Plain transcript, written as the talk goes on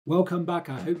Welcome back.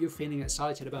 I hope you're feeling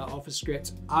excited about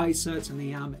OfficeScript. I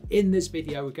certainly am. In this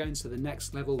video, we're going to the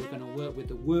next level. We're going to work with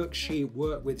the worksheet,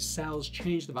 work with cells,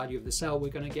 change the value of the cell. We're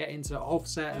going to get into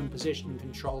offset and position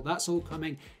control. That's all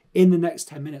coming in the next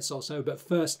 10 minutes or so. But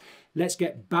first, let's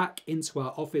get back into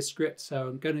our OfficeScript. So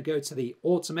I'm going to go to the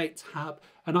Automate tab,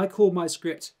 and I call my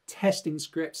script Testing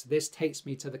Scripts. This takes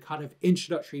me to the kind of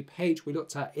introductory page we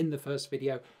looked at in the first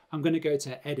video. I'm going to go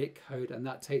to Edit Code, and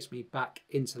that takes me back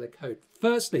into the code.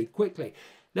 Firstly, quickly,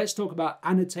 let's talk about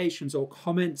annotations or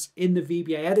comments in the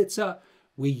VBA editor.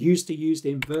 We used to use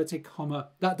the inverted comma.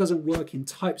 That doesn't work in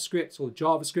TypeScript or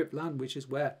JavaScript land, which is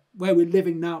where we're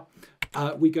living now.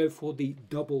 We go for the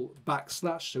double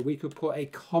backslash, so we could put a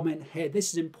comment here. This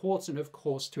is important, of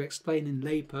course, to explain in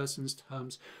layperson's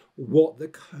terms what the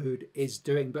code is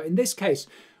doing. But in this case,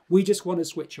 we just want to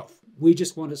switch off. We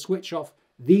just want to switch off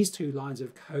these two lines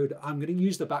of code. I'm going to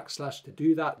use the backslash to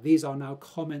do that. These are now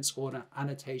comments or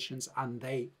annotations, and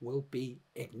they will be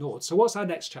ignored. So what's our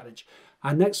next challenge?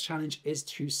 Our next challenge is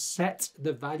to set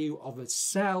the value of a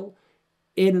cell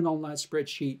in an online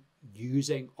spreadsheet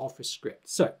using OfficeScript.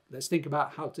 So let's think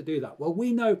about how to do that. Well,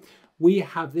 we know we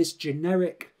have this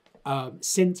generic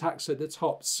syntax at the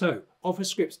top. So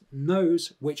OfficeScript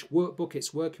knows which workbook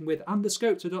it's working with, and the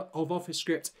scope of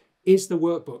OfficeScript is the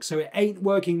workbook. So it ain't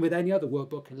working with any other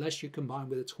workbook unless you combine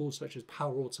with a tool such as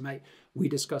Power Automate. We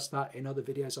discussed that in other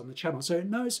videos on the channel. So it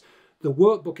knows the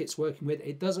workbook it's working with.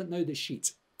 It doesn't know the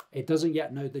sheet. It doesn't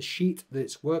yet know the sheet that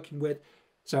it's working with.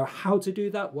 So how to do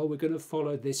that? Well, we're going to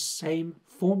follow this same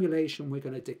formulation. We're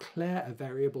going to declare a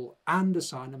variable and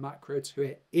assign a macro to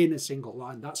it in a single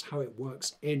line. That's how it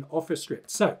works in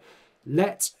OfficeScript. So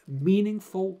let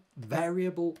meaningful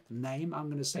variable name, I'm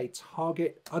going to say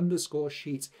target underscore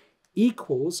sheet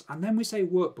equals, and then we say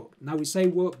workbook. Now we say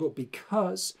workbook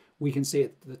because we can see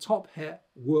at the top here,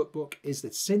 workbook is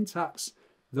the syntax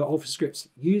that OfficeScript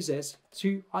uses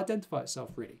to identify itself,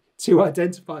 really, to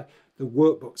identify the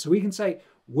workbook. So we can say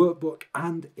workbook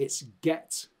and it's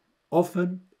get.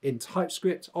 Often in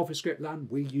TypeScript, OfficeScript land,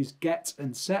 we use get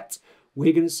and set.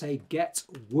 We're going to say get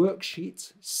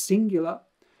worksheet, singular,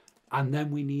 and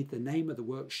then we need the name of the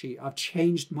worksheet. I've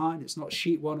changed mine. It's not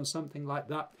sheet one or something like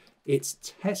that. It's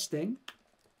testing.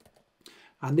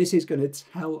 And this is going to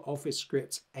tell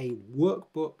OfficeScript a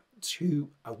worksheet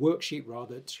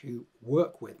rather to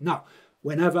work with. Now,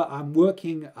 whenever I'm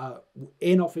working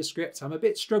in OfficeScript, I'm a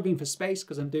bit struggling for space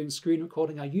because I'm doing screen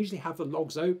recording. I usually have the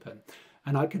logs open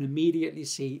and I can immediately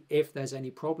see if there's any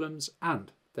problems,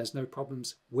 and there's no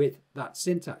problems with that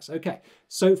syntax. Okay,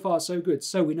 so far so good.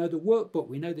 So we know the workbook,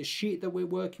 we know the sheet that we're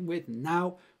working with.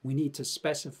 Now we need to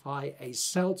specify a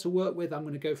cell to work with. I'm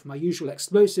going to go for my usual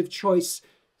explosive choice,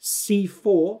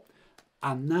 C4.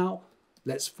 And now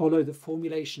let's follow the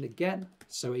formulation again.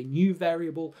 So a new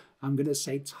variable, I'm going to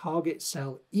say target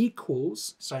cell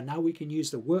equals. So now we can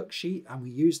use the worksheet and we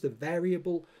use the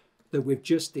variable that we've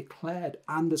just declared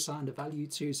and assigned a value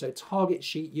to. So target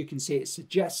sheet, you can see it's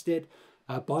suggested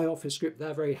by OfficeScript.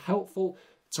 They're very helpful.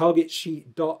 Target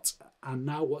sheet dot, and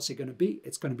now what's it going to be?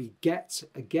 It's going to be get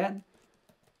again,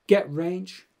 get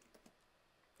range,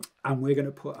 and we're going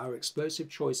to put our explosive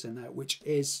choice in there, which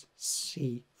is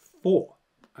C4.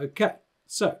 Okay,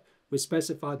 so we've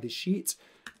specified the sheet,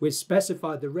 we've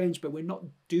specified the range, but we're not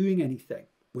doing anything.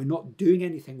 We're not doing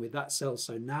anything with that cell.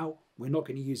 So now we're not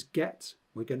going to use get,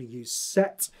 we're going to use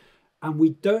set. And we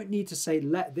don't need to say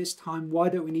let this time. Why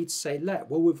don't we need to say let?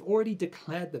 Well, we've already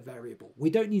declared the variable. We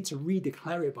don't need to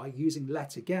redeclare it by using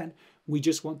let again. We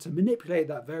just want to manipulate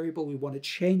that variable. We want to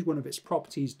change one of its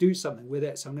properties, do something with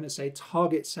it. So I'm going to say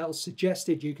target cell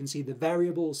suggested. You can see the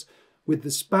variables with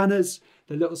the spanners,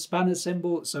 the little spanner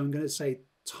symbol. So I'm going to say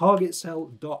target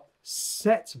cell dot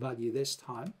set value this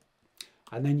time.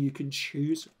 And then you can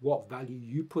choose what value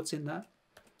you put in there.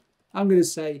 I'm going to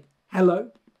say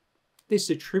hello. This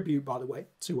is a tribute, by the way,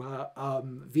 to our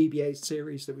VBA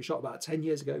series that we shot about 10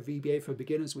 years ago, VBA for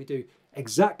Beginners. We do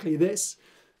exactly this.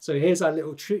 So here's our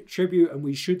little tribute, and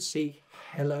we should see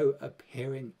hello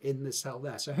appearing in the cell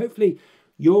there. So hopefully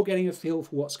you're getting a feel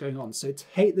for what's going on. So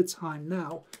take the time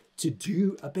now to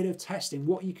do a bit of testing.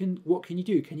 What can you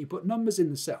do? Can you put numbers in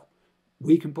the cell?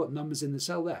 We can put numbers in the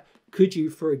cell there. Could you,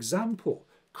 for example,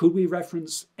 could we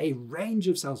reference a range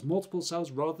of cells, multiple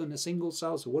cells rather than a single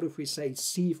cell? So what if we say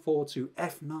C4 to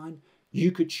F9?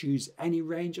 You could choose any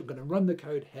range. I'm going to run the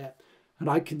code here and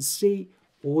I can see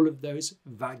all of those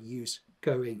values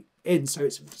going in. So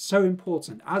it's so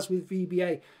important, as with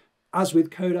VBA, as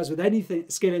with code, as with anything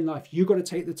skill in life, you've got to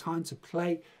take the time to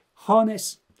play,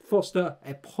 harness, foster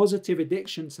a positive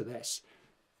addiction to this.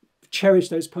 Cherish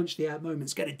those punch the air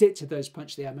moments, get addicted to those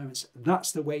punch the air moments.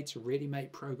 That's the way to really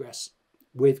make progress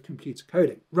with computer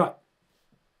coding. Right.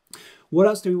 What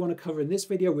else do we want to cover in this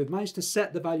video? We've managed to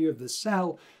set the value of the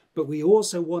cell, but we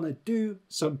also want to do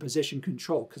some position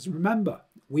control, because remember,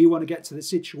 we want to get to the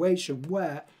situation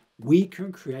where we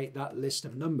can create that list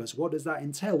of numbers. What does that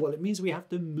entail? Well, it means we have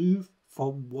to move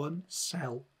from one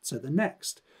cell to the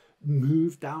next,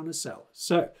 move down a cell.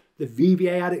 So the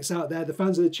VBA addicts out there, the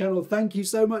fans of the channel, thank you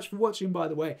so much for watching, by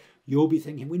the way. You'll be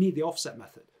thinking we need the offset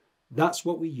method. That's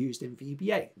what we used in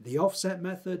VBA, the offset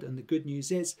method. And the good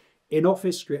news is in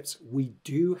Office scripts, we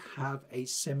do have a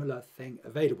similar thing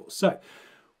available. So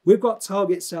we've got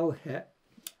target cell here.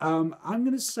 I'm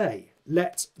going to say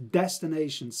let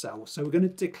destination cell. So we're going to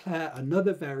declare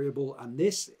another variable, and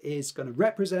this is going to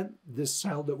represent the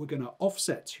cell that we're going to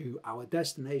offset to our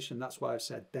destination. That's why I've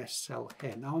said dest cell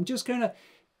here. Now I'm just going to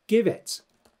give it,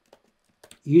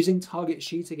 using target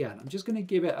sheet again, I'm just going to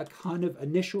give it a kind of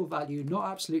initial value,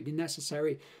 not absolutely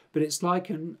necessary, but it's like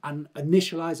an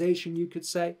initialization, you could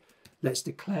say. Let's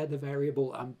declare the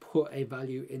variable and put a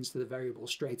value into the variable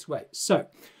straight away. So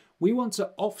we want to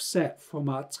offset from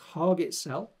our target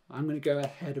cell. I'm going to go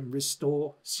ahead and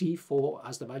restore C4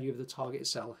 as the value of the target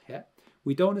cell here.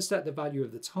 We don't want to set the value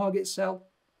of the target cell.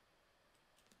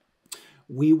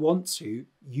 We want to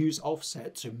use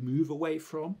offset to move away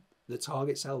from the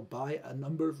target cell by a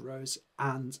number of rows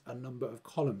and a number of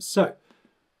columns. So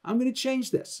I'm going to change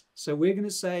this. So we're going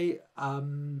to say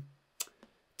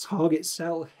target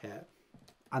cell here,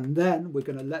 and then we're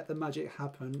going to let the magic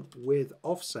happen with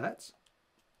offset.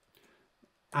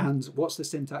 And what's the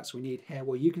syntax we need here?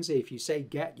 Well, you can see if you say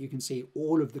get, you can see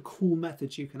all of the cool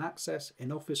methods you can access in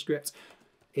Office script.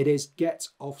 It is get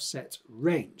offset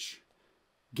range.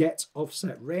 Get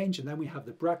offset range, and then we have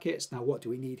the brackets. Now what do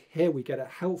we need here? We get a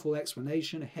helpful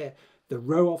explanation here. The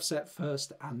row offset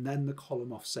first and then the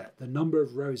column offset. The number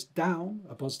of rows down,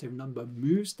 a positive number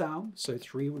moves down. So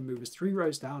 3 would move us 3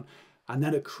 rows down, and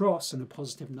then across, and a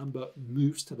positive number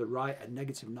moves to the right, a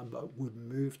negative number would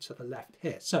move to the left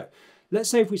here. So let's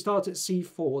say if we start at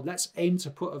C4, let's aim to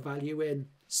put a value in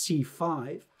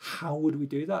C5. How would we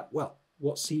do that? Well,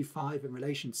 what's C5 in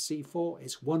relation to C4?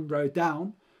 It's 1 row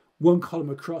down, 1 column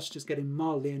across. Just getting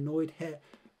mildly annoyed here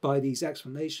by these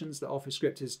explanations that Office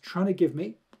script is trying to give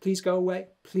me. Please go away.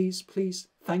 Please, please.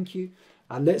 Thank you.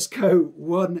 And let's go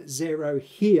 1, 0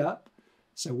 here.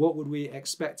 So what would we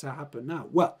expect to happen now?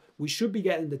 Well, we should be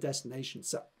getting the destination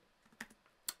cell,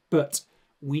 but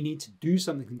we need to do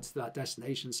something to that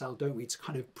destination cell, don't we, to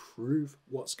kind of prove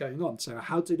what's going on. So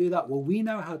how to do that? Well, we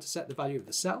know how to set the value of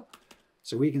the cell.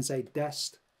 So we can say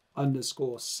dest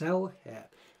underscore cell here.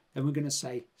 And we're going to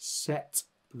say set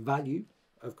value,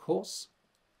 of course.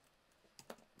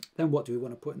 Then what do we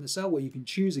want to put in the cell? Well, you can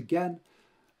choose again.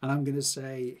 And I'm going to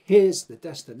say, here's the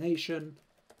destination.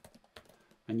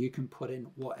 And you can put in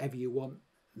whatever you want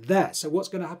there. So what's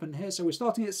going to happen here? So we're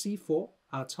starting at C4,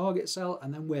 our target cell,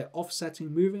 and then we're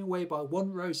offsetting, moving away by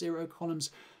 1 row, 0 columns.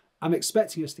 I'm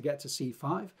expecting us to get to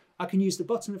C5. I can use the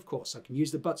button, of course. I can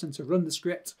use the button to run the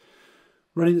script.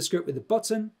 Running the script with the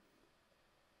button.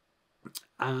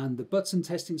 And the button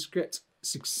testing script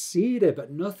succeeded,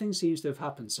 but nothing seems to have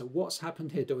happened. So what's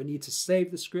happened here? Do I need to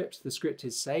save the script? The script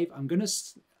is saved. I'm going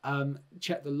to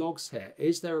check the logs here.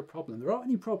 Is there a problem? There aren't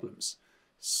any problems.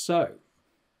 So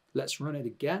let's run it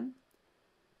again.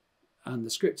 And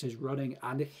the script is running,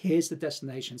 and here's the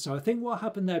destination. So I think what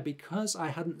happened there, because I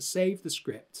hadn't saved the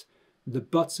script, the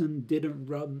button didn't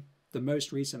run the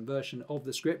most recent version of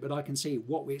the script, but I can see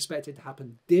what we expected to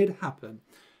happen did happen.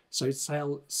 So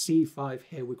cell C5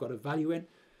 here, we've got a value in.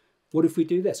 What if we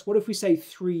do this? What if we say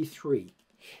 3, 3?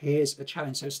 Here's a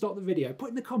challenge. So stop the video, put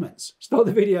in the comments. Stop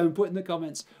the video and put in the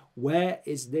comments, where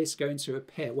is this going to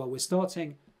appear? Well, we're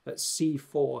starting at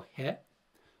C4 here,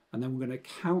 and then we're going to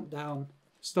count down,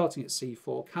 starting at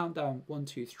C4, count down 1,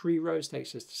 2, 3 rows,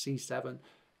 takes us to C7,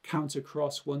 count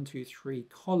across 1, 2, 3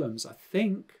 columns. I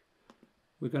think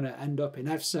we're going to end up in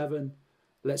F7.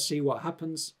 Let's see what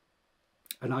happens.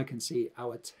 And I can see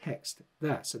our text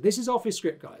there. So this is Office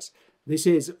script, guys. This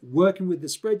is working with the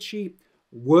spreadsheet,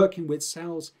 working with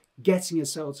cells, getting a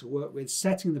cell to work with,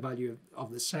 setting the value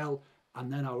of the cell,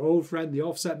 and then our old friend, the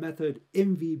offset method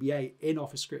in VBA, in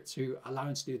Office script 2,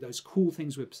 allowing us to do those cool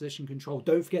things with position control.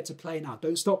 Don't forget to play now.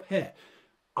 Don't stop here.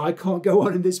 I can't go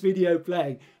on in this video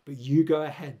playing, but you go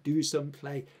ahead, do some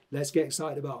play. Let's get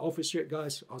excited about Office script,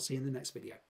 guys. I'll see you in the next video.